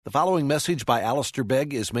The following message by Alistair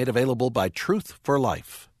Begg is made available by Truth for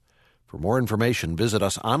Life. For more information, visit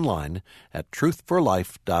us online at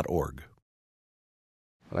truthforlife.org.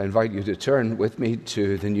 Well, I invite you to turn with me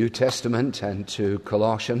to the New Testament and to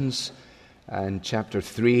Colossians and chapter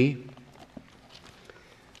 3.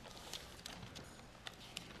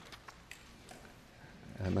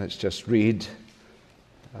 And let's just read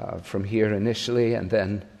from here initially and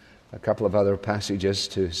then a couple of other passages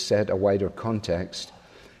to set a wider context.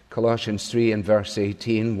 Colossians 3 and verse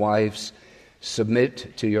 18, wives,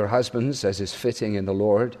 submit to your husbands as is fitting in the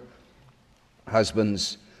Lord.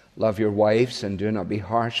 Husbands, love your wives and do not be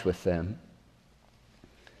harsh with them.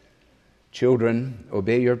 Children,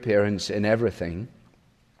 obey your parents in everything,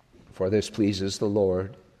 for this pleases the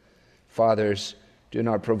Lord. Fathers, do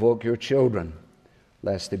not provoke your children,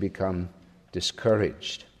 lest they become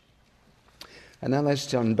discouraged. And then let's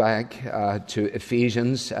turn back to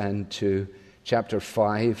Ephesians and to chapter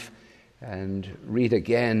 5 and read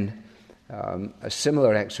again a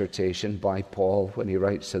similar exhortation by Paul when he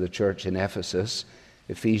writes to the church in Ephesus,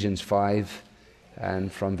 Ephesians 5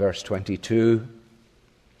 and from verse 22.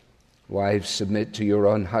 Wives, submit to your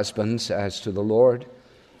own husbands as to the Lord,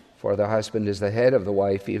 for the husband is the head of the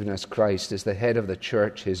wife, even as Christ is the head of the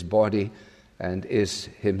church, his body, and is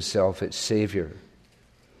himself its Savior.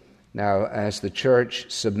 Now, as the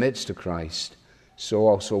church submits to Christ, so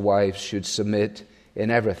also wives should submit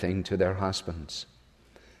in everything to their husbands.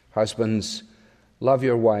 Husbands, love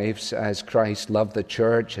your wives as Christ loved the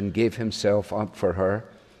church and gave himself up for her,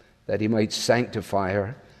 that he might sanctify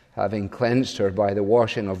her, having cleansed her by the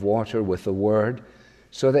washing of water with the word,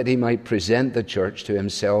 so that he might present the church to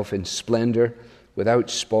himself in splendor,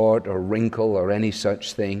 without spot or wrinkle or any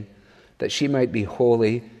such thing, that she might be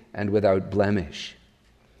holy and without blemish.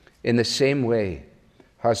 In the same way,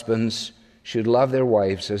 husbands should love their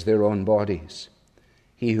wives as their own bodies.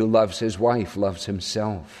 He who loves his wife loves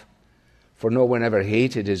himself. For no one ever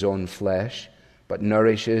hated his own flesh, but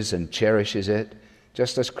nourishes and cherishes it,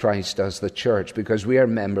 just as Christ does the church, because we are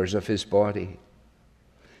members of his body.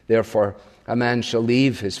 Therefore, a man shall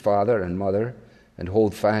leave his father and mother and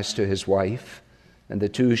hold fast to his wife, and the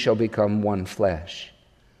two shall become one flesh.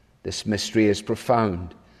 This mystery is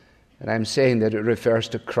profound, and I'm saying that it refers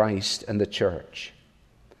to Christ and the church.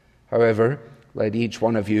 However, let each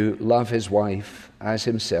one of you love his wife as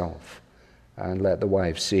himself, and let the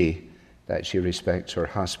wife see that she respects her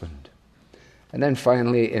husband. And then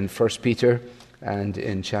finally in 1 Peter and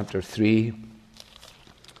in chapter 3,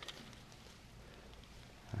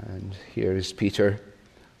 and here is Peter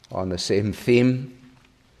on the same theme.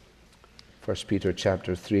 1 Peter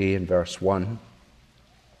chapter 3 and verse 1.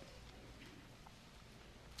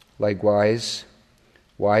 Likewise,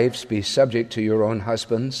 wives, be subject to your own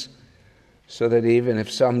husbands, so that even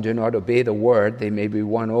if some do not obey the word, they may be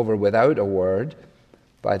won over without a word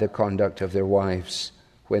by the conduct of their wives,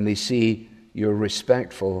 when they see your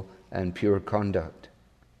respectful and pure conduct.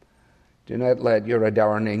 Do not let your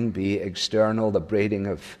adorning be external, the braiding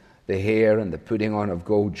of the hair and the putting on of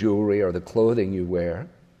gold jewelry or the clothing you wear,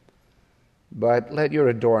 but let your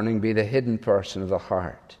adorning be the hidden person of the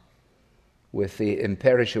heart, with the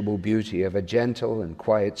imperishable beauty of a gentle and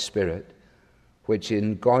quiet spirit, which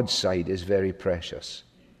in God's sight is very precious.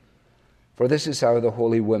 For this is how the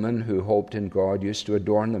holy women who hoped in God used to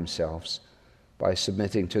adorn themselves, by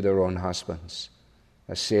submitting to their own husbands,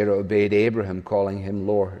 as Sarah obeyed Abraham, calling him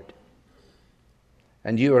Lord.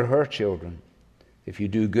 And you are her children, if you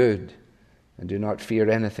do good and do not fear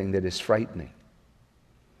anything that is frightening.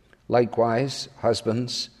 Likewise,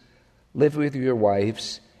 husbands, live with your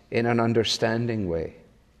wives in an understanding way,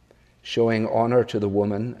 showing honor to the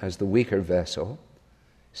woman as the weaker vessel,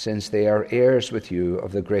 since they are heirs with you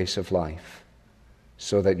of the grace of life,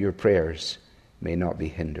 so that your prayers may not be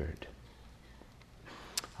hindered.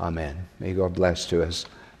 Amen. May God bless to us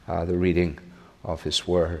the reading of his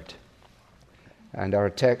word. And our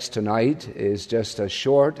text tonight is just as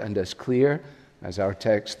short and as clear as our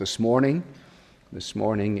text this morning. This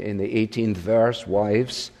morning in the 18th verse,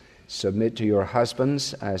 wives, submit to your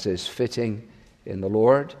husbands as is fitting in the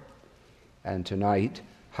Lord. And tonight,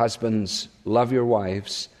 husbands, love your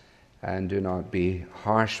wives and do not be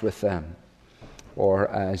harsh with them. Or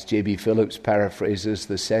as J.B. Phillips paraphrases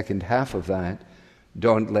the second half of that,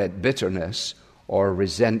 don't let bitterness or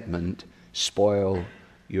resentment spoil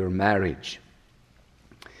your marriage.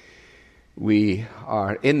 We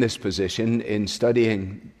are in this position in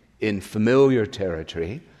studying in familiar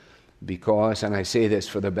territory because, and I say this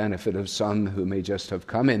for the benefit of some who may just have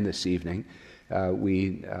come in this evening,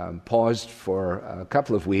 we paused for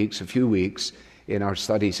a few weeks in our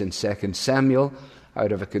studies in 2 Samuel,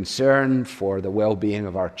 out of a concern for the well-being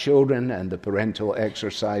of our children and the parental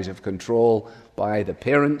exercise of control by the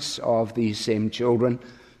parents of these same children,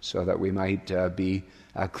 so that we might be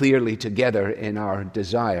clearly together in our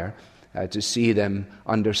desire to see them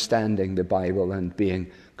understanding the Bible and being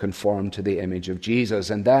conformed to the image of Jesus.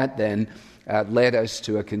 And that then led us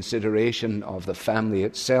to a consideration of the family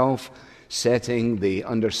itself, setting the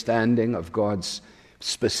understanding of God's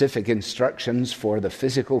specific instructions for the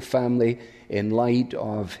physical family in light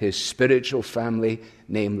of his spiritual family,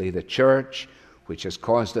 namely the church, which has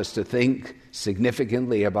caused us to think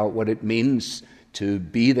significantly about what it means to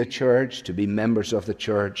be the church, to be members of the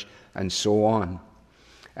church, and so on.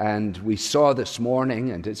 And we saw this morning,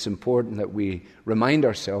 and it's important that we remind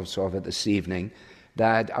ourselves of it this evening,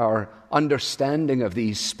 that our understanding of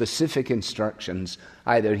these specific instructions,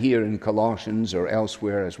 either here in Colossians or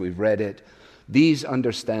elsewhere as we've read it, these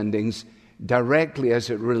understandings, directly as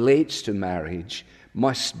it relates to marriage,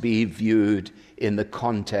 must be viewed in the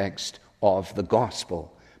context of the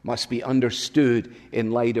gospel, must be understood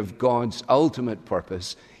in light of God's ultimate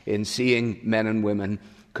purpose in seeing men and women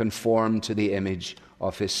conform to the image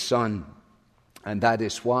of his Son. And that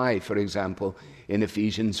is why, for example, in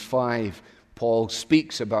Ephesians 5, Paul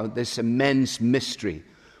speaks about this immense mystery,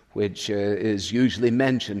 which is usually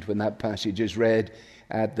mentioned when that passage is read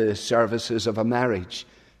at the services of a marriage.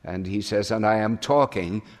 And he says, and I am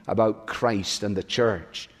talking about Christ and the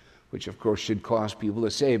church, which of course should cause people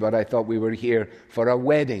to say, but I thought we were here for a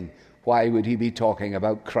wedding. Why would he be talking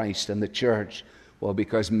about Christ and the church? Well,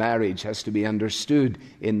 because marriage has to be understood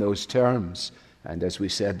in those terms. And as we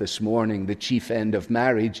said this morning, the chief end of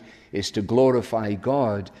marriage is to glorify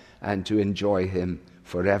God and to enjoy him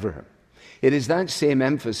forever. It is that same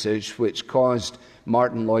emphasis which caused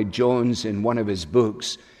Martin Lloyd-Jones in one of his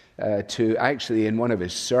books to actually in one of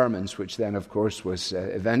his sermons, which then of course was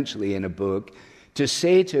eventually in a book, to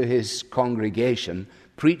say to his congregation,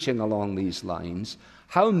 preaching along these lines,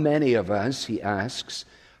 how many of us, he asks,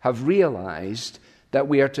 have realized that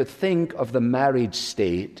we are to think of the marriage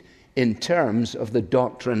state in terms of the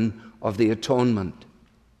doctrine of the atonement?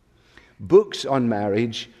 Books on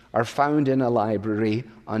marriage are found in a library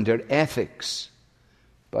under ethics,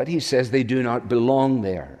 but he says they do not belong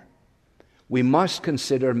there. We must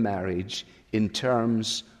consider marriage in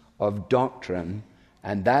terms of doctrine,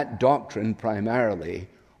 and that doctrine primarily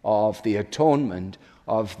of the atonement,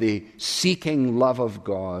 of the seeking love of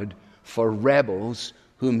God for rebels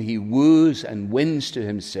whom he woos and wins to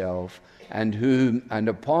himself, and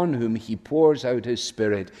upon whom he pours out his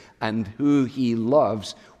Spirit, and who he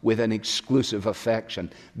loves with an exclusive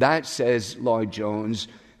affection. That, says Lloyd-Jones,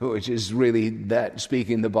 which is really that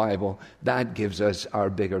speaking the Bible, that gives us our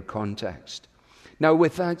bigger context. Now,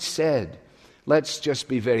 with that said, let's just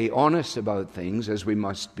be very honest about things, as we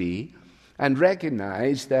must be, and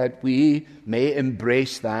recognize that we may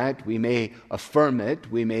embrace that, we may affirm it,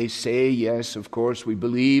 we may say, yes, of course, we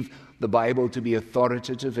believe the Bible to be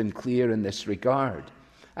authoritative and clear in this regard.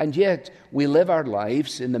 And yet, we live our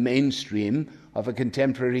lives in the mainstream of a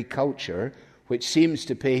contemporary culture which seems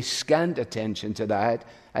to pay scant attention to that,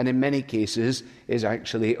 and in many cases is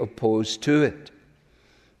actually opposed to it.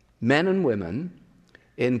 Men and women,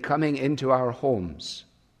 in coming into our homes,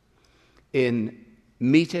 in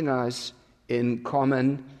meeting us in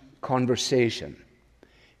common conversation,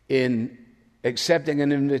 in accepting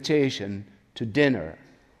an invitation to dinner,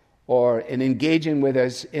 or in engaging with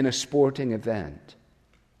us in a sporting event,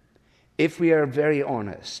 if we are very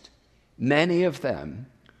honest, many of them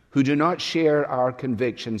who do not share our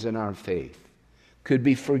convictions and our faith could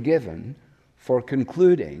be forgiven for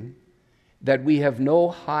concluding that we have no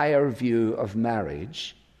higher view of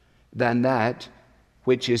marriage than that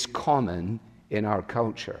which is common in our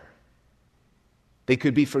culture. They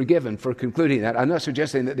could be forgiven for concluding that. I'm not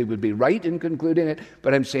suggesting that they would be right in concluding it,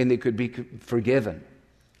 but I'm saying they could be forgiven.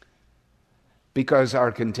 Because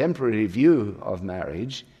our contemporary view of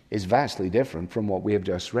marriage is vastly different from what we have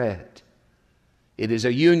just read. It is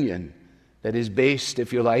a union that is based,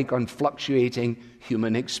 if you like, on fluctuating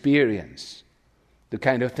human experience. The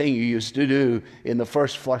kind of thing you used to do in the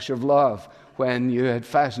first flush of love when you had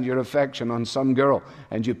fastened your affection on some girl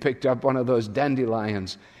and you picked up one of those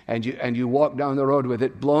dandelions and you walked down the road with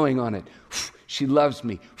it, blowing on it. She loves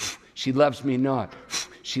me. She loves me not.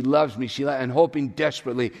 She loves me. And hoping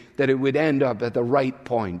desperately that it would end up at the right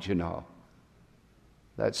point, you know.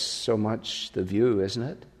 That's so much the view, isn't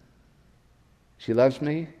it? She loves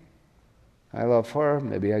me. I love her.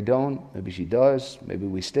 Maybe I don't. Maybe she does. Maybe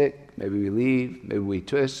we stick. Maybe we leave. Maybe we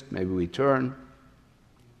twist. Maybe we turn.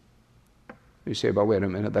 You say, but wait a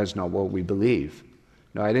minute, that's not what we believe.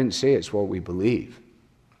 No, I didn't say it's what we believe.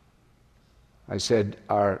 I said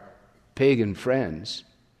our pagan friends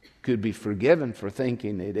could be forgiven for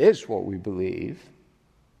thinking it is what we believe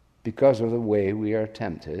because of the way we are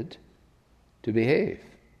tempted to behave.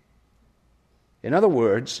 In other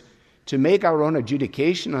words, to make our own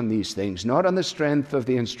adjudication on these things, not on the strength of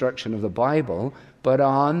the instruction of the Bible, but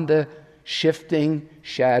on the shifting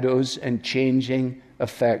shadows and changing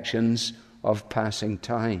affections of passing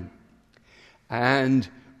time. And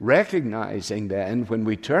recognizing then, when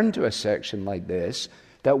we turn to a section like this,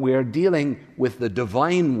 that we are dealing with the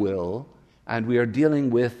divine will and we are dealing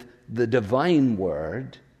with the divine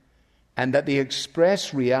word, and that the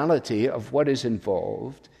express reality of what is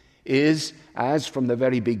involved is, as from the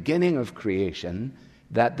very beginning of creation,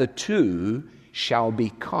 that the two shall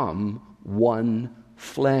become one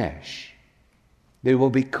flesh. They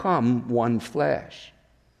will become one flesh.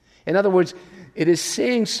 In other words, it is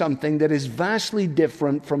saying something that is vastly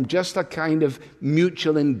different from just a kind of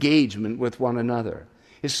mutual engagement with one another.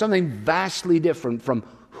 It's something vastly different from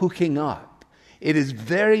hooking up. It is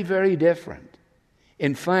very, very different.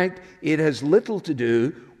 In fact, it has little to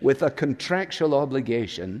do with a contractual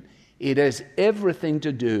obligation. It has everything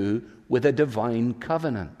to do with a divine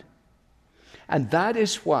covenant. And that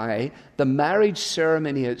is why the marriage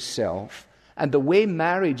ceremony itself and the way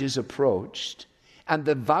marriage is approached and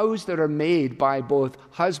the vows that are made by both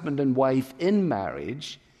husband and wife in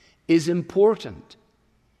marriage is important.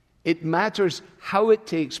 It matters how it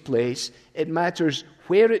takes place, it matters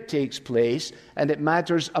where it takes place, and it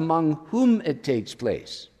matters among whom it takes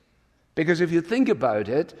place. Because if you think about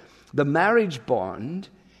it, the marriage bond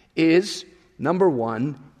is, number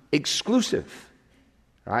one, exclusive,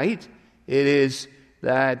 right? It is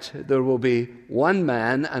that there will be one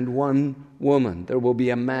man and one woman. There will be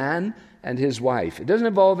a man and his wife. It doesn't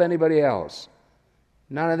involve anybody else.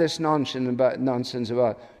 None of this nonsense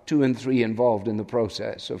about 2 and 3 involved in the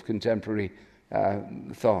process of contemporary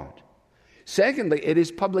thought. Secondly, it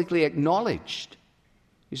is publicly acknowledged.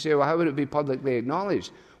 You say, well, how would it be publicly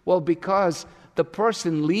acknowledged? Well, because the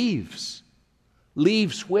person leaves.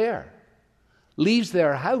 Leaves where? Leaves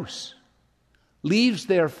their house. Leaves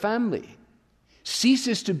their family.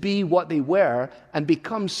 Ceases to be what they were and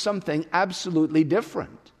becomes something absolutely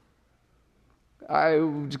different. I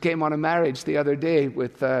came on a marriage the other day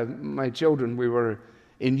with my children. We were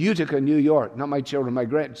in Utica, New York. Not my children,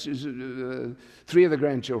 3 of the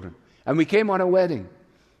grandchildren. And we came on a wedding,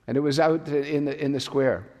 and it was out in the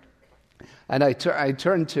square. And I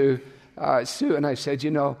turned to Sue and I said,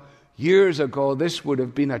 years ago this would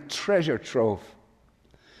have been a treasure trove.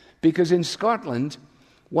 Because in Scotland,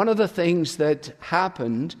 one of the things that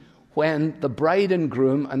happened when the bride and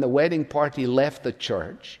groom and the wedding party left the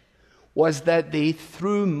church was that they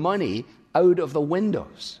threw money out of the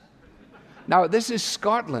windows. Now, this is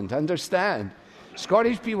Scotland, understand.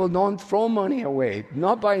 Scottish people don't throw money away,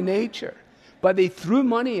 not by nature. But they threw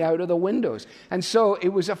money out of the windows. And so it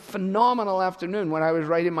was a phenomenal afternoon when I was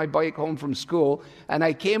riding my bike home from school, and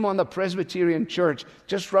I came on the Presbyterian church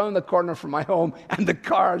just round the corner from my home, and the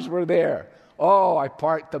cars were there. Oh, I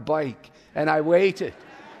parked the bike, and I waited.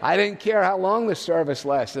 I didn't care how long the service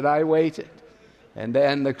lasted, I waited. And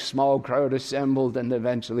then the small crowd assembled, and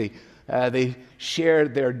eventually they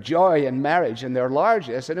shared their joy in marriage and their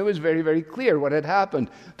largesse, and it was very, very clear what had happened.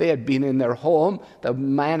 They had been in their home. The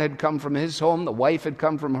man had come from his home. The wife had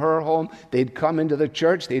come from her home. They'd come into the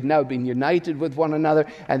church. They'd now been united with one another,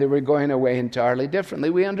 and they were going away entirely differently.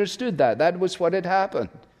 We understood that. That was what had happened.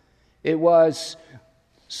 It was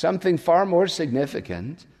something far more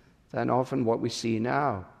significant than often what we see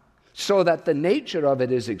now. So that the nature of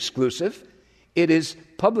it is exclusive. It is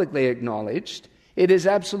publicly acknowledged. It is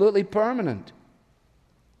absolutely permanent.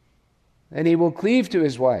 And he will cleave to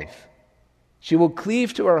his wife. She will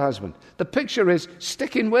cleave to her husband. The picture is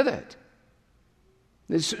sticking with it.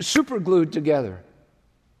 It's super glued together.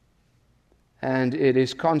 And it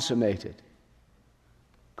is consummated.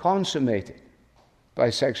 Consummated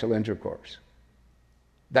by sexual intercourse.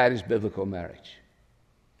 That is biblical marriage.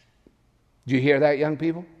 Do you hear that, young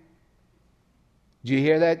people? Do you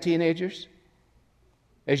hear that, teenagers?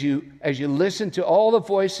 As you listen to all the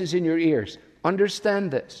voices in your ears,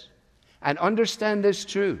 understand this. And understand this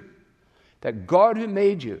too, that God who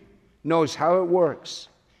made you knows how it works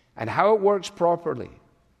and how it works properly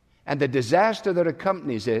and the disaster that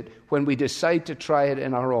accompanies it when we decide to try it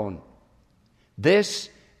in our own. This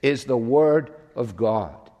is the Word of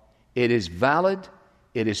God. It is valid,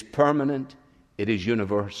 it is permanent, it is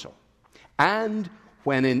universal. And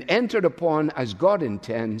when entered upon as God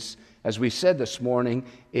intends, as we said this morning,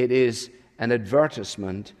 it is an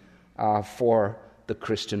advertisement for the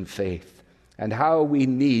Christian faith, and how we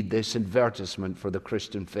need this advertisement for the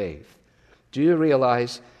Christian faith. Do you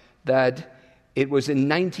realize that it was in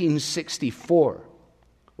 1964,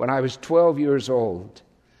 when I was 12 years old,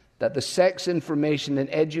 that the Sex Information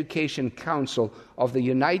and Education Council of the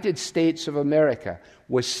United States of America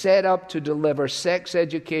was set up to deliver sex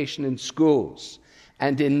education in schools.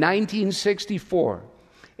 And in 1964,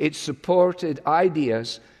 it supported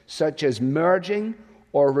ideas such as merging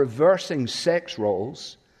or reversing sex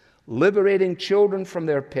roles, liberating children from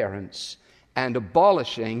their parents, and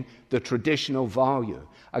abolishing the traditional value.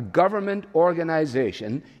 A government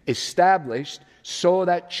organization established so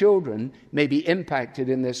that children may be impacted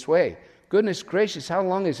in this way. Goodness gracious, how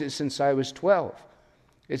long is it since I was 12?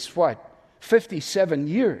 It's 57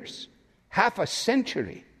 years, half a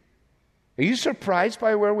century. Are you surprised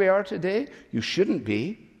by where we are today? You shouldn't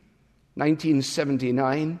be.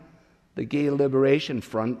 1979, the Gay Liberation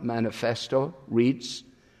Front manifesto reads,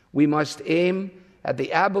 "We must aim at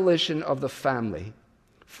the abolition of the family,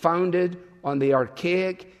 founded on the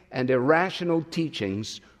archaic and irrational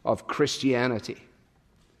teachings of Christianity."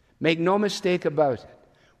 Make no mistake about it.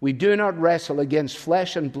 We do not wrestle against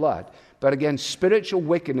flesh and blood, but against spiritual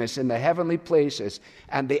wickedness in the heavenly places.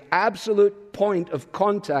 And the absolute point of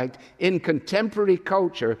contact in contemporary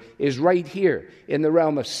culture is right here, in the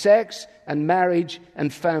realm of sex and marriage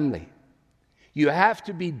and family. You have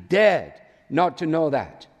to be dead not to know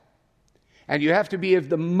that. And you have to be of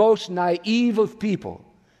the most naive of people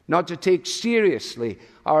not to take seriously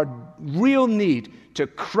our real need to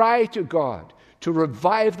cry to God, to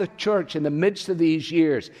revive the church in the midst of these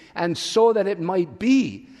years, and so that it might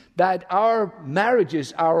be that our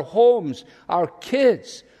marriages, our homes, our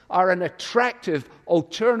kids are an attractive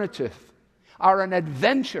alternative, are an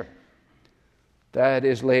adventure that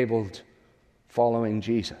is labeled following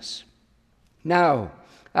Jesus. Now,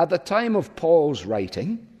 at the time of Paul's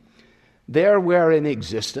writing, there were in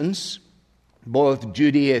existence both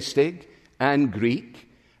Judaistic and Greek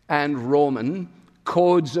and Roman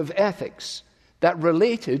codes of ethics that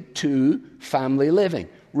related to family living,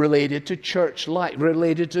 related to church life,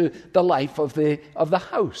 related to the life of the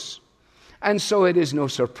house. And so it is no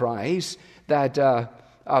surprise that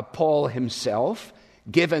Paul himself,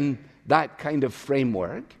 given that kind of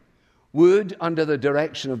framework, would, under the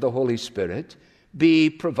direction of the Holy Spirit, be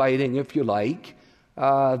providing, if you like,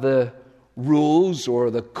 the rules or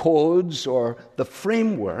the codes or the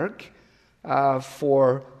framework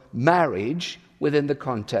for marriage within the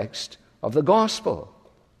context of the gospel.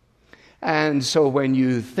 And so when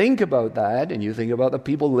you think about that, and you think about the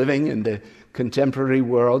people living in the contemporary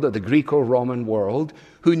world, or the Greco-Roman world,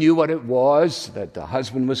 who knew what it was, that the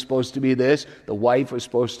husband was supposed to be this, the wife was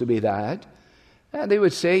supposed to be that, and they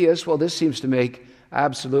would say, yes, well, this seems to make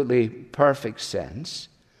absolutely perfect sense.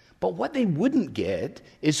 But what they wouldn't get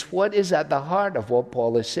is what is at the heart of what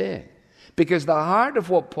Paul is saying. Because the heart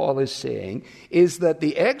of what Paul is saying is that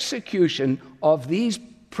the execution of these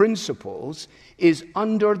principles is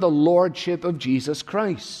under the lordship of Jesus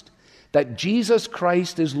Christ. That Jesus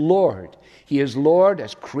Christ is Lord. He is Lord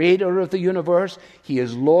as creator of the universe. He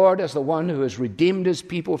is Lord as the one who has redeemed his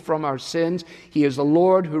people from our sins. He is the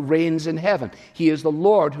Lord who reigns in heaven. He is the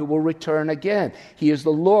Lord who will return again. He is the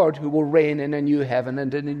Lord who will reign in a new heaven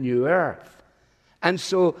and in a new earth. And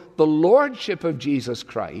so the lordship of Jesus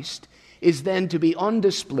Christ is then to be on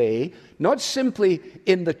display, not simply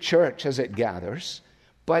in the church as it gathers,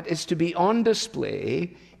 but is to be on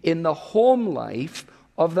display in the home life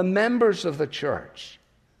of the members of the church.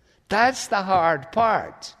 That's the hard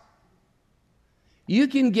part. You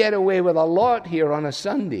can get away with a lot here on a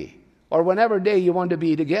Sunday, or whenever day you want to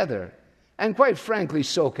be together, and quite frankly,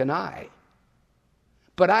 so can I.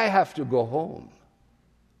 But I have to go home.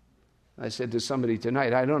 I said to somebody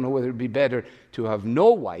tonight, I don't know whether it would be better to have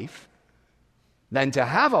no wife than to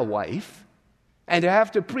have a wife and to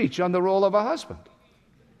have to preach on the role of a husband.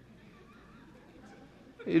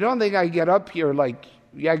 You don't think I get up here like,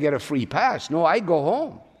 I get a free pass. No, I go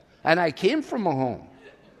home. And I came from a home.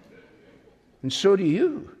 And so do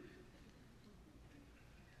you.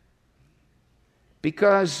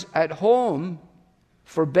 Because at home,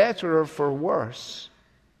 for better or for worse,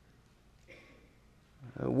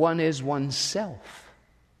 one is oneself.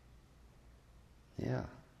 Yeah.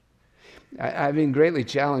 I've been greatly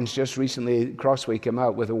challenged just recently. Crossway came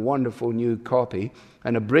out with a wonderful new copy,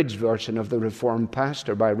 an abridged version of The Reformed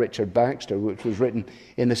Pastor by Richard Baxter, which was written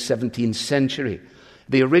in the 17th century.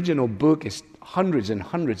 The original book is hundreds and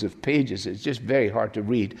hundreds of pages. It's just very hard to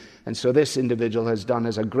read. And so this individual has done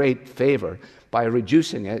us a great favor by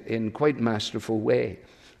reducing it in quite masterful way.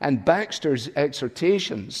 And Baxter's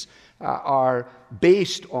exhortations are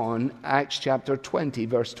based on Acts chapter 20,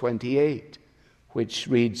 verse 28, which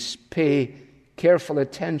reads, "Pay careful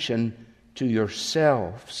attention to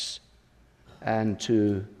yourselves and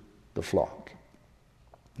to the flock.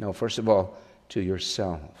 No, first of all, to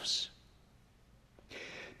yourselves.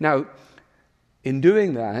 Now, in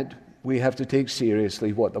doing that, we have to take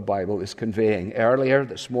seriously what the Bible is conveying. Earlier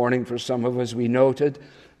this morning, for some of us, we noted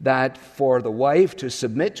that for the wife to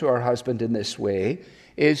submit to her husband in this way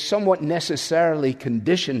is somewhat necessarily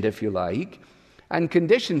conditioned, if you like, and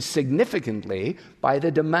conditioned significantly by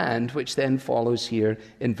the demand which then follows here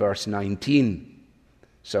in verse 19.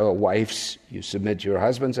 So, wives, you submit to your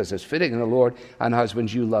husbands as is fitting in the Lord, and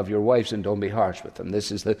husbands, you love your wives and don't be harsh with them.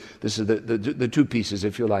 This is the two pieces,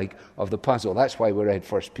 if you like, of the puzzle. That's why we read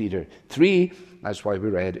 1 Peter 3. That's why we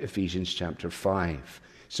read Ephesians chapter 5.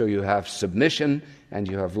 So you have submission and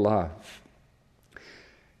you have love.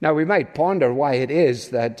 Now, we might ponder why it is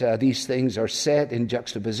that these things are set in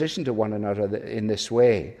juxtaposition to one another in this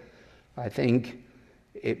way. I think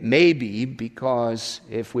it may be because,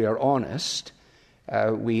 if we are honest,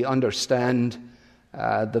 we understand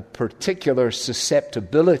the particular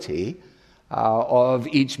susceptibility of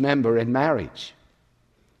each member in marriage,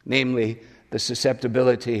 namely the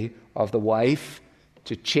susceptibility of the wife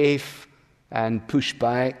to chafe and push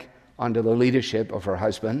back under the leadership of her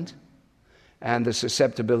husband, and the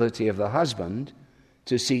susceptibility of the husband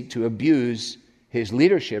to seek to abuse his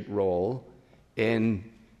leadership role in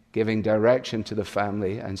giving direction to the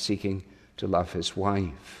family and seeking to love his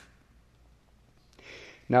wife.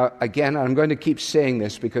 Now, again, I'm going to keep saying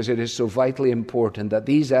this because it is so vitally important that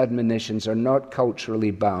these admonitions are not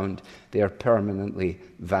culturally bound, they are permanently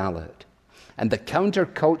valid. And the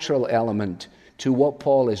countercultural element to what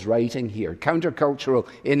Paul is writing here, countercultural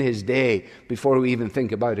in his day, before we even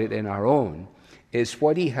think about it in our own, is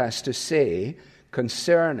what he has to say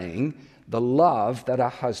concerning the love that a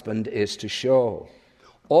husband is to show.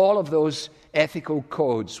 All of those ethical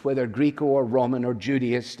codes, whether Greco or Roman or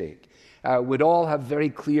Judaistic, would all have very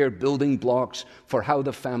clear building blocks for how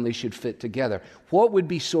the family should fit together. What would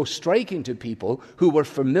be so striking to people who were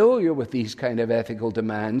familiar with these kind of ethical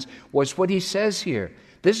demands was what he says here.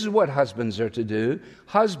 This is what husbands are to do.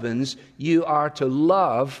 Husbands, you are to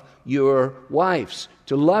love your wives.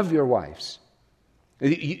 To love your wives.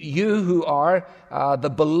 You who are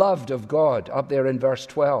the beloved of God, up there in verse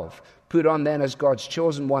 12. Put on then as God's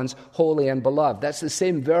chosen ones, holy and beloved. That's the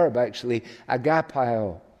same verb, actually,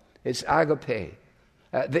 agapao. It's agape.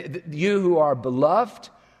 You who are beloved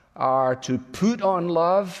are to put on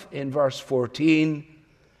love in verse 14.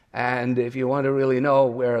 And if you want to really know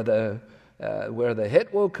where the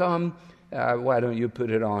hit will come, why don't you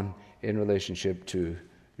put it on in relationship to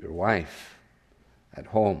your wife at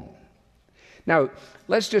home? Now,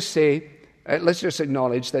 let's just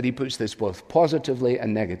acknowledge that he puts this both positively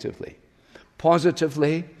and negatively.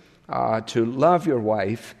 Positively, to love your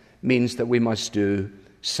wife means that we must do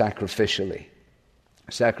sacrificially.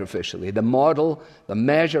 Sacrificially. The model, the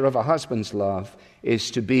measure of a husband's love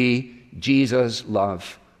is to be Jesus'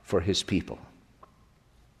 love for his people.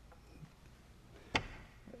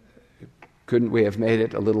 Couldn't we have made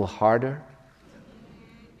it a little harder?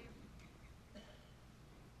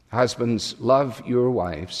 Husbands, love your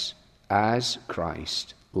wives as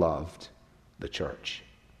Christ loved the church.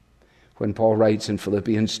 When Paul writes in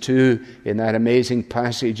Philippians 2, in that amazing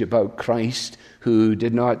passage about Christ, who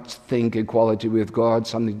did not think equality with God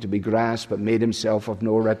something to be grasped, but made himself of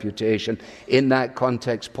no reputation, in that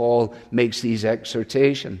context, Paul makes these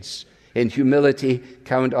exhortations. In humility,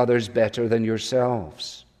 count others better than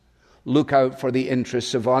yourselves. Look out for the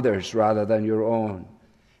interests of others rather than your own.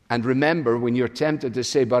 And remember, when you're tempted to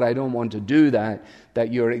say, but I don't want to do that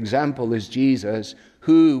your example is Jesus,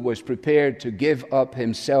 who was prepared to give up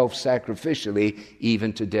himself sacrificially,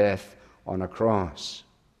 even to death on a cross.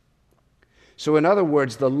 So in other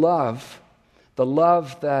words, the love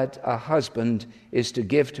that a husband is to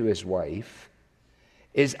give to his wife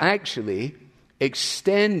is actually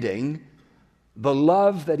extending the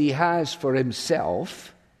love that he has for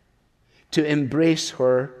himself to embrace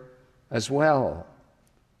her as well.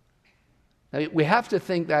 Now, we have to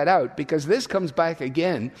think that out, because this comes back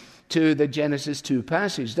again to the Genesis 2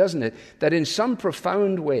 passage, doesn't it? That in some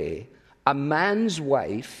profound way, a man's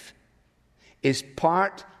wife is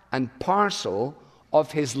part and parcel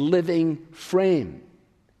of his living frame.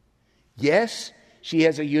 Yes, she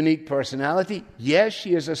has a unique personality. Yes,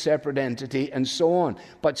 she is a separate entity, and so on.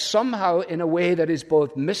 But somehow, in a way that is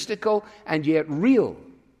both mystical and yet real,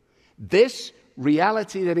 this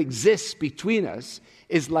reality that exists between us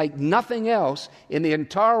is like nothing else in the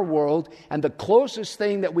entire world, and the closest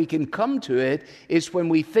thing that we can come to it is when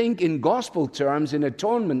we think in gospel terms, in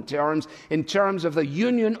atonement terms, in terms of the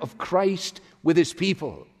union of Christ with his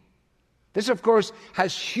people. This, of course,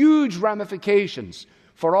 has huge ramifications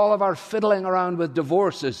for all of our fiddling around with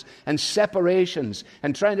divorces and separations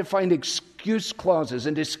and trying to find excuse clauses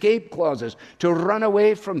and escape clauses to run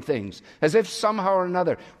away from things, as if somehow or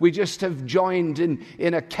another we just have joined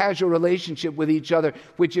in a casual relationship with each other,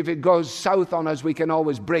 which if it goes south on us, we can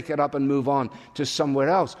always break it up and move on to somewhere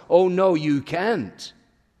else. Oh, no, you can't.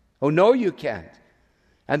 Oh, no, you can't.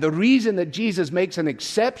 And the reason that Jesus makes an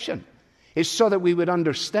exception is so that we would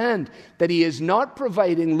understand that he is not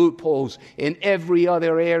providing loopholes in every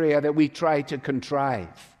other area that we try to contrive.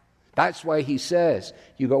 That's why he says,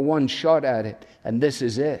 you got one shot at it, and this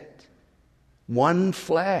is it. One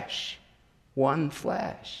flesh. One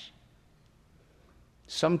flesh.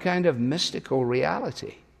 Some kind of mystical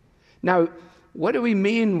reality. Now, what do we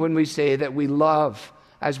mean when we say that we love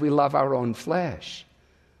as we love our own flesh?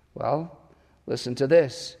 Well, listen to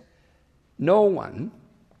this. No one,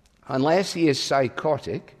 unless he is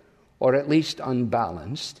psychotic or at least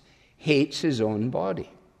unbalanced, hates his own body.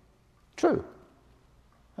 True.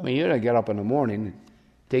 I mean, you don't get up in the morning,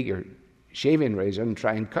 take your shaving razor and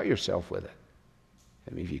try and cut yourself with it.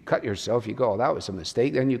 I mean, if you cut yourself, you go, oh, that was a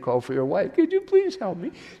mistake. Then you call for your wife. Could you please help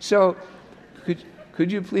me? So,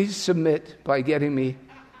 could you please submit by getting me,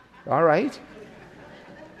 all right?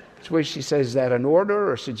 That's where she says, is that an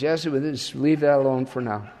order or suggested with this? Leave that alone for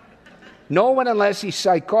now. No one, unless he's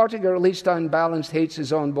psychotic or at least unbalanced, hates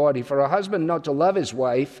his own body. For a husband not to love his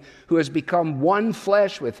wife, who has become one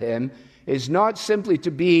flesh with him, is not simply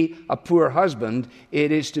to be a poor husband,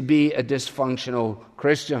 it is to be a dysfunctional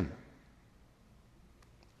Christian.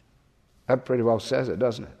 That pretty well says it,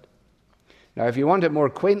 doesn't it? Now, if you want it more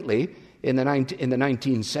quaintly, in the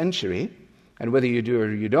 19th century, and whether you do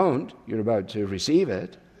or you don't, you're about to receive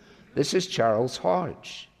it, this is Charles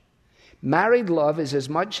Hodge. Married love is as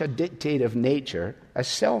much a dictate of nature as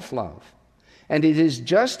self-love. And it is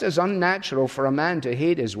just as unnatural for a man to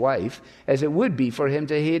hate his wife as it would be for him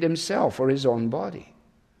to hate himself or his own body.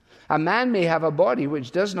 A man may have a body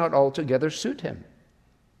which does not altogether suit him.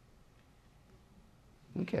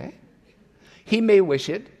 Okay. He may wish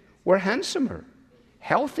it were handsomer,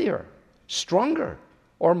 healthier, stronger,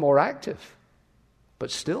 or more active.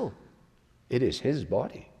 But still, it is his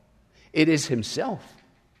body. It is himself.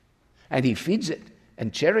 And he feeds it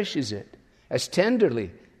and cherishes it as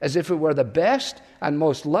tenderly as if it were the best and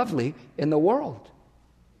most lovely in the world.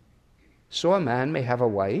 So a man may have a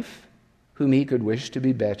wife whom he could wish to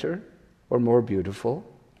be better or more beautiful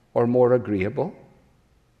or more agreeable.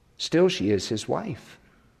 Still she is his wife.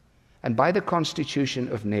 And by the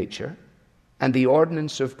constitution of nature and the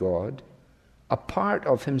ordinance of God, a part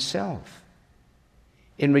of himself.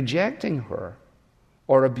 In rejecting her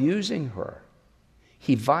or abusing her,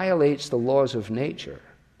 he violates the laws of nature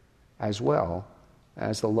as well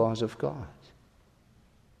as the laws of God.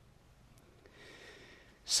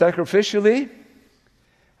 Sacrificially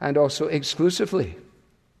and also exclusively.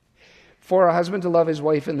 For a husband to love his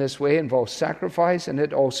wife in this way involves sacrifice, and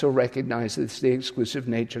it also recognizes the exclusive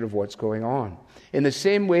nature of what's going on. In the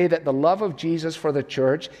same way that the love of Jesus for the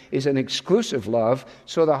church is an exclusive love,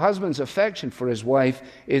 so the husband's affection for his wife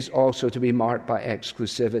is also to be marked by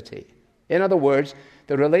exclusivity. In other words,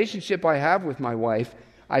 the relationship I have with my wife,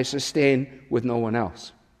 I sustain with no one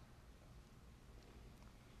else.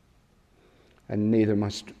 And neither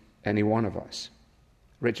must any one of us.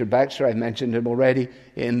 Richard Baxter, I mentioned him already.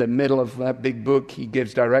 In the middle of that big book, he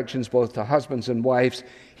gives directions both to husbands and wives.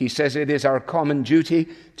 He says it is our common duty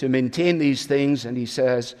to maintain these things, and he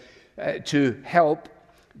says to help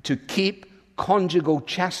to keep conjugal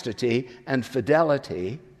chastity and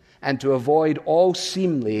fidelity, and to avoid all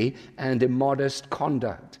seemly and immodest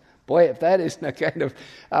conduct. Boy, if that isn't a kind of...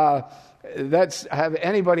 have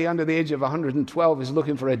anybody under the age of 112 is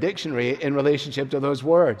looking for a dictionary in relationship to those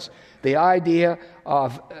words. The idea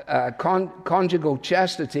of conjugal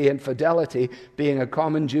chastity and fidelity being a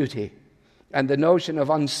common duty, and the notion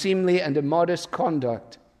of unseemly and immodest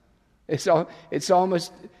conduct. It's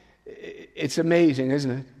amazing,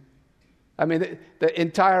 isn't it? I mean, the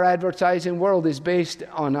entire advertising world is based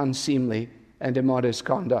on unseemly and immodest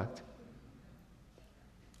conduct.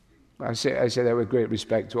 I say that with great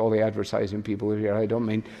respect to all the advertising people here. I don't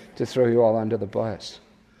mean to throw you all under the bus.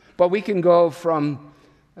 But we can go from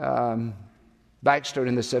Baxter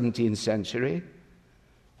in the 17th century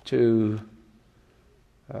to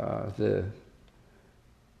the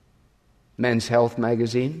Men's Health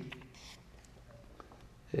magazine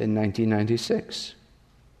in 1996.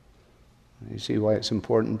 You see why it's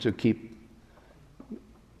important to keep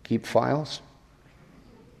files?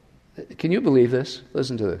 Can you believe this?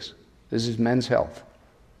 Listen to this. This is Men's Health,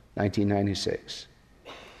 1996.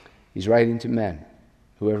 He's writing to men,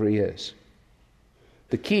 whoever he is.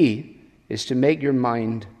 The key is to make your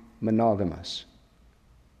mind monogamous.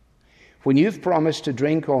 When you've promised to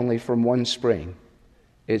drink only from one spring,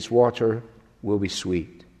 its water will be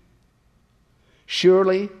sweet.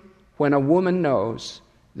 Surely, when a woman knows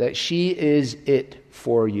that she is it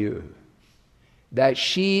for you, that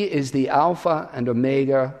she is the Alpha and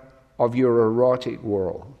Omega of your erotic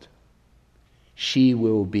world, she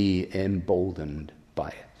will be emboldened by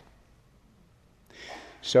it.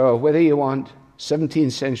 So whether you want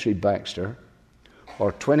 17th century Baxter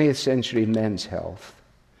or 20th century Men's Health,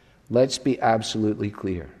 let's be absolutely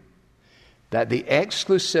clear that the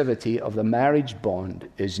exclusivity of the marriage bond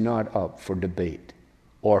is not up for debate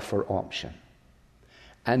or for option.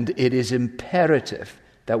 And it is imperative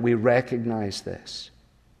that we recognize this.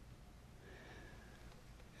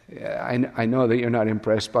 I know that you're not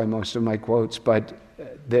impressed by most of my quotes, but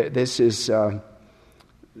this is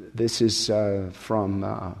from,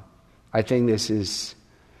 I think this is,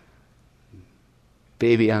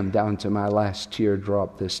 Baby, I'm Down to My Last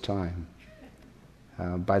Teardrop This Time,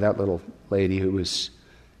 by that little lady who was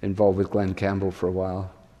involved with Glenn Campbell for a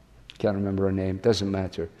while. Can't remember her name, doesn't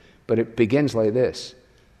matter. But it begins like this.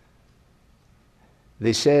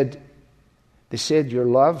 They said, your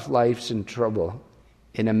love life's in trouble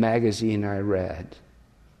in a magazine I read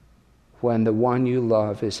when the one you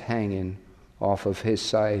love is hanging off of his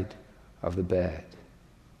side of the bed.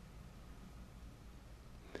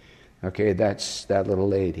 Okay, that's that little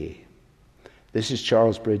lady. This is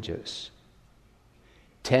Charles Bridges.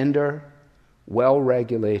 Tender,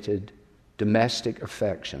 well-regulated domestic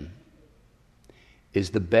affection is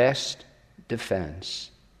the best defense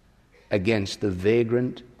against the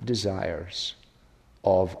vagrant desires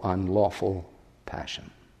of unlawful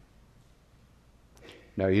passion.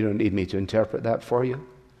 Now, you don't need me to interpret that for you.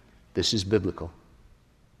 This is biblical.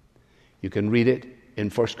 You can read it in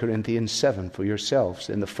 1 Corinthians 7 for yourselves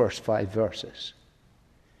in the first 5 verses.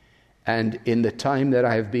 And in the time that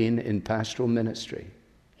I have been in pastoral ministry,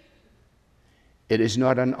 it is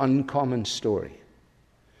not an uncommon story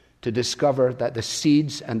to discover that the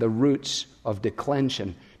seeds and the roots of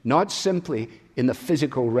declension, not simply in the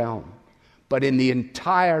physical realm, but in the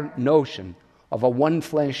entire notion of a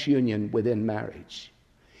one-flesh union within marriage,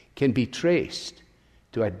 can be traced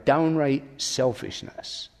to a downright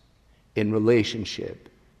selfishness in relationship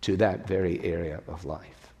to that very area of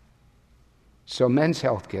life. So Men's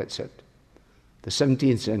Health gets it. The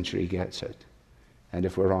 17th century gets it. And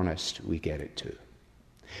if we're honest, we get it too.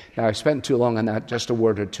 Now, I've spent too long on that, just a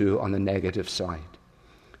word or two on the negative side.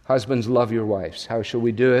 Husbands, love your wives. How shall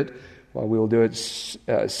we do it? Well, we will do it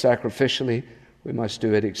sacrificially. We must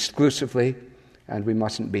do it exclusively, and we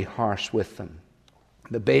mustn't be harsh with them.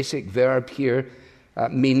 The basic verb here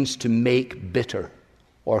means to make bitter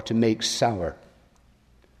or to make sour.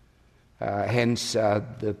 Hence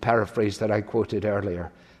the paraphrase that I quoted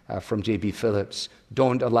earlier from J.B. Phillips.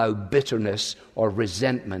 Don't allow bitterness or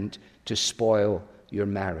resentment to spoil your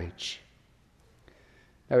marriage.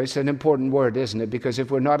 Now, it's an important word, isn't it? Because if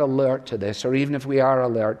we're not alert to this, or even if we are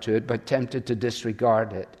alert to it but tempted to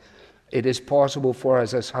disregard it, it is possible for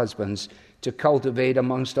us as husbands to cultivate,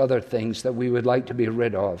 amongst other things that we would like to be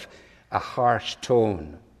rid of, a harsh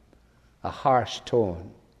tone,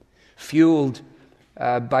 fueled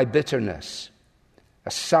by bitterness,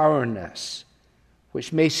 a sourness,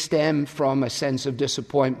 which may stem from a sense of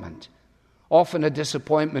disappointment. Often a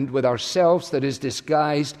disappointment with ourselves that is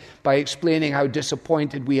disguised by explaining how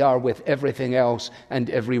disappointed we are with everything else and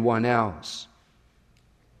everyone else.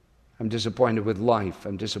 I'm disappointed with life.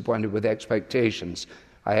 I'm disappointed with expectations.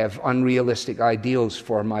 I have unrealistic ideals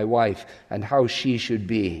for my wife and how she should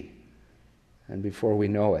be. And before we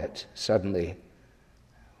know it, suddenly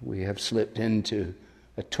we have slipped into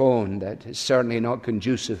a tone that is certainly not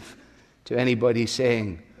conducive to anybody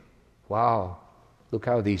saying, wow, look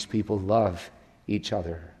how these people love each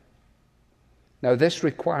other. Now, this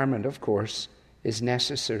requirement, of course, is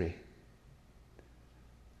necessary.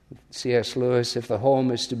 C.S. Lewis, if the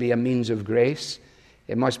home is to be a means of grace,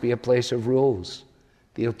 it must be a place of rules.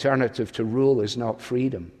 The alternative to rule is not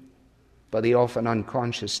freedom, but the often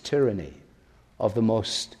unconscious tyranny of the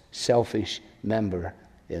most selfish member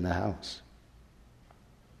in the house.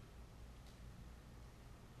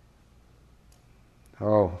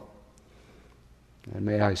 Oh, and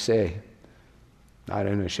may I say, not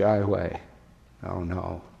in a shy way. Oh,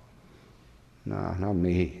 no, not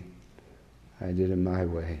me. I did it my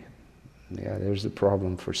way. Yeah, there's the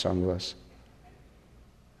problem for some of us.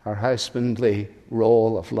 Our husbandly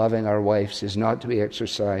role of loving our wives is not to be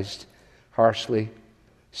exercised harshly,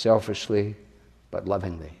 selfishly, but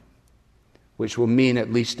lovingly, which will mean,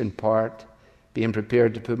 at least in part, being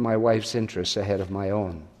prepared to put my wife's interests ahead of my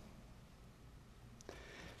own,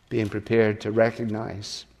 being prepared to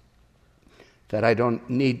recognize that I don't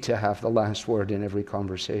need to have the last word in every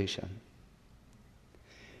conversation,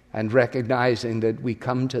 and recognizing that we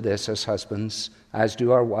come to this as husbands, as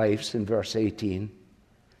do our wives in verse 18,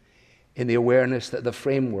 in the awareness that the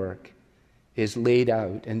framework is laid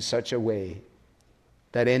out in such a way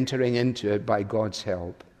that entering into it by God's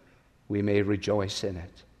help, we may rejoice in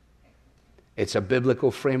it. It's a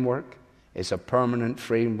biblical framework, it's a permanent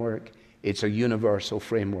framework, it's a universal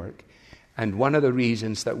framework. And one of the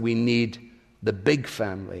reasons that we need the big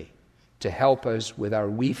family to help us with our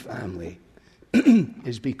wee family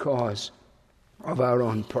is because of our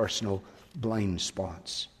own personal blind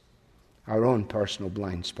spots. Our own personal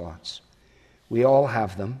blind spots. We all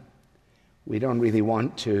have them. We don't really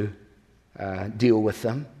want to deal with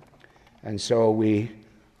them. And so we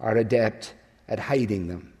are adept at hiding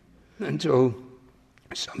them until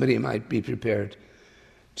somebody might be prepared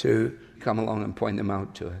to come along and point them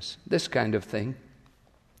out to us. This kind of thing.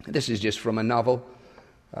 This is just from a novel.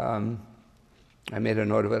 I made a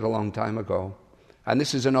note of it a long time ago. And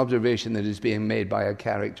this is an observation that is being made by a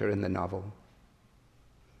character in the novel.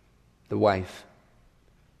 The wife.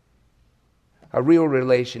 A real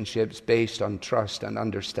relationship is based on trust and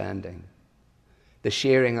understanding. The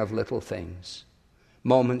sharing of little things.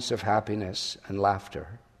 Moments of happiness and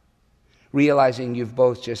laughter. Realizing you've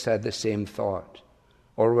both just had the same thought.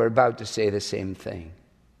 Or were about to say the same thing.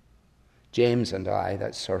 James and I,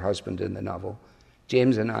 that's her husband in the novel,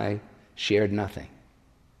 James and I shared nothing.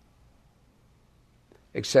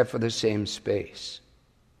 Except for the same space.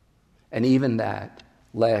 And even that,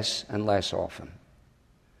 less and less often.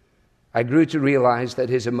 I grew to realize that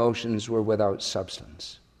his emotions were without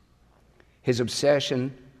substance. His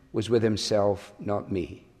obsession was with himself, not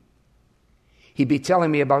me. He'd be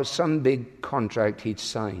telling me about some big contract he'd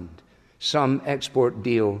signed, some export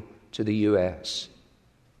deal to the U.S.,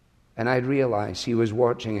 and I'd realize he was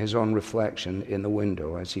watching his own reflection in the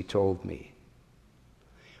window as he told me.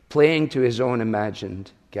 Playing to his own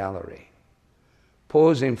imagined gallery.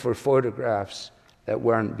 Posing for photographs that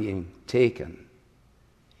weren't being taken.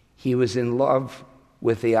 He was in love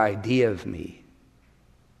with the idea of me.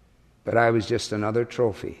 But I was just another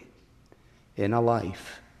trophy in a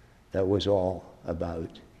life that was all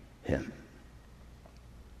about him.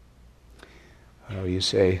 Oh, you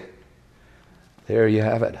say, there you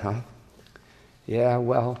have it, huh? Yeah,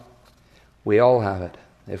 well, we all have it,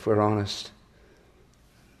 if we're honest.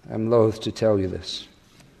 I'm loath to tell you this.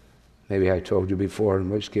 Maybe I told you before, in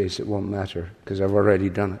which case it won't matter, because I've already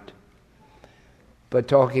done it. But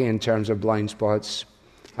talking in terms of blind spots,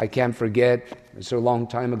 I can't forget, it's a long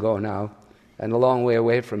time ago now, and a long way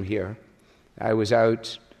away from here, I was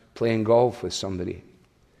out playing golf with somebody.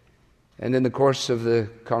 And in the course of the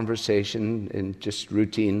conversation, in just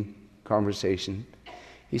routine conversation,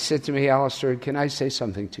 he said to me, Alistair, can I say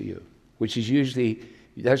something to you? Which is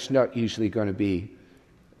that's not usually going to be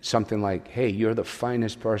something like, hey, you're the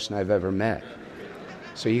finest person I've ever met.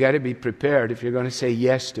 So you got to be prepared, if you're going to say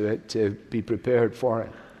yes to it, to be prepared for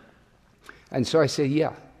it. And so I said,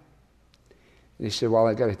 yeah. And he said, well,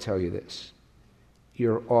 I got to tell you this.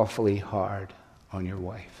 You're awfully hard on your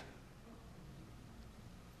wife.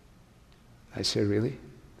 I said, really? He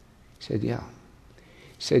said, yeah.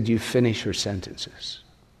 He said, you finish her sentences.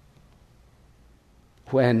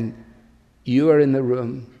 When you are in the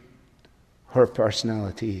room, her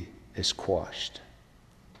personality is quashed.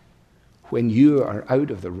 When you are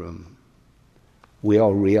out of the room, we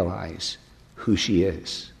all realize who she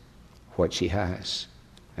is, what she has,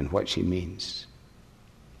 and what she means.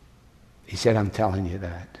 He said, I'm telling you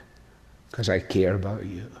that because I care about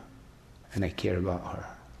you and I care about her.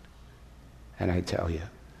 And I tell you,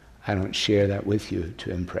 I don't share that with you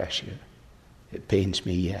to impress you. It pains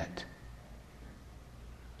me yet.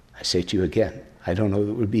 I say to you again, I don't know if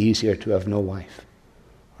it would be easier to have no wife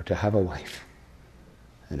or to have a wife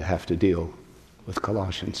than to have to deal with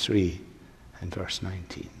Colossians 3 and verse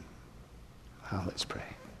 19. Well, let's pray.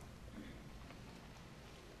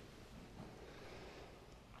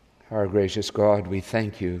 Our gracious God, we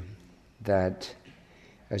thank you that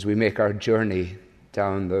as we make our journey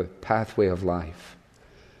down the pathway of life,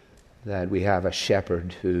 that we have a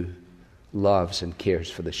shepherd who loves and cares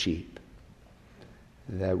for the sheep.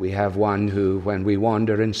 That we have one who, when we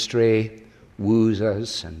wander and stray, woos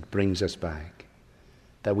us and brings us back.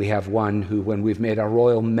 That we have one who, when we've made a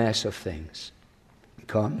royal mess of things,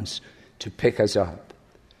 comes to pick us up,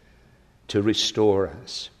 to restore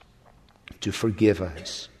us, to forgive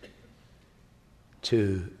us,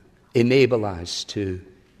 to enable us to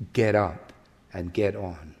get up and get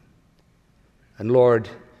on. And Lord,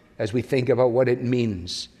 as we think about what it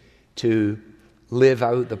means to live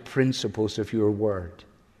out the principles of your word,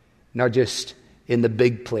 not just in the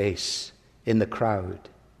big place, in the crowd,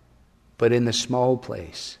 but in the small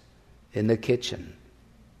place, in the kitchen,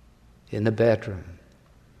 in the bedroom.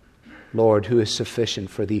 Lord, who is sufficient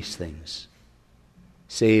for these things,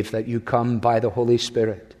 save that you come by the Holy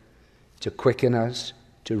Spirit to quicken us,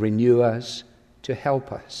 to renew us, to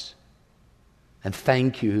help us. And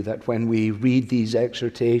thank you that when we read these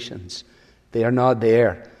exhortations, they are not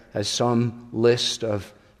there as some list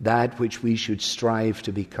of that which we should strive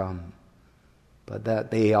to become, but that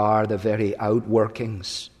they are the very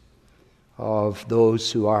outworkings of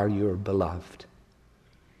those who are your beloved,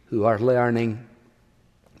 who are learning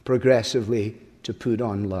progressively to put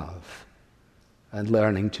on love and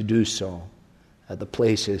learning to do so at the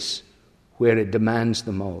places where it demands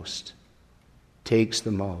the most, takes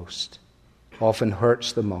the most, often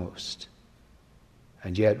hurts the most,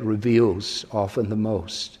 and yet reveals often the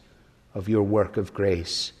most of your work of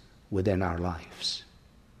grace within our lives.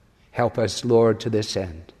 Help us, Lord, to this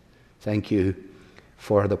end. Thank you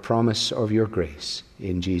for the promise of your grace.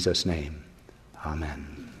 In Jesus' name,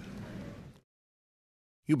 amen.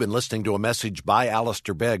 You've been listening to a message by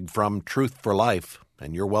Alistair Begg from Truth for Life,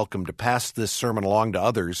 and you're welcome to pass this sermon along to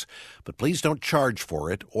others, but please don't charge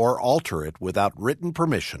for it or alter it without written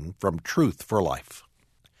permission from Truth for Life.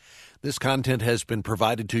 This content has been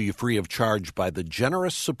provided to you free of charge by the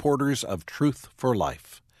generous supporters of Truth for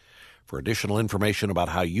Life. For additional information about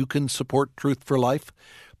how you can support Truth for Life,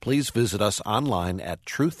 please visit us online at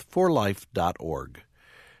truthforlife.org.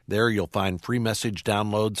 There you'll find free message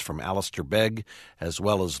downloads from Alistair Begg, as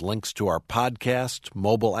well as links to our podcast,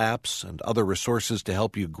 mobile apps, and other resources to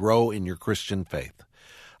help you grow in your Christian faith.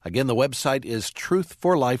 Again, the website is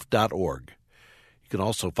truthforlife.org. You can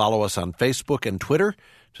also follow us on Facebook and Twitter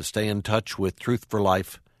to stay in touch with Truth for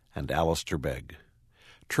Life and Alistair Begg.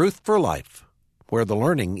 Truth for Life, where the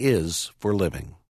learning is for living.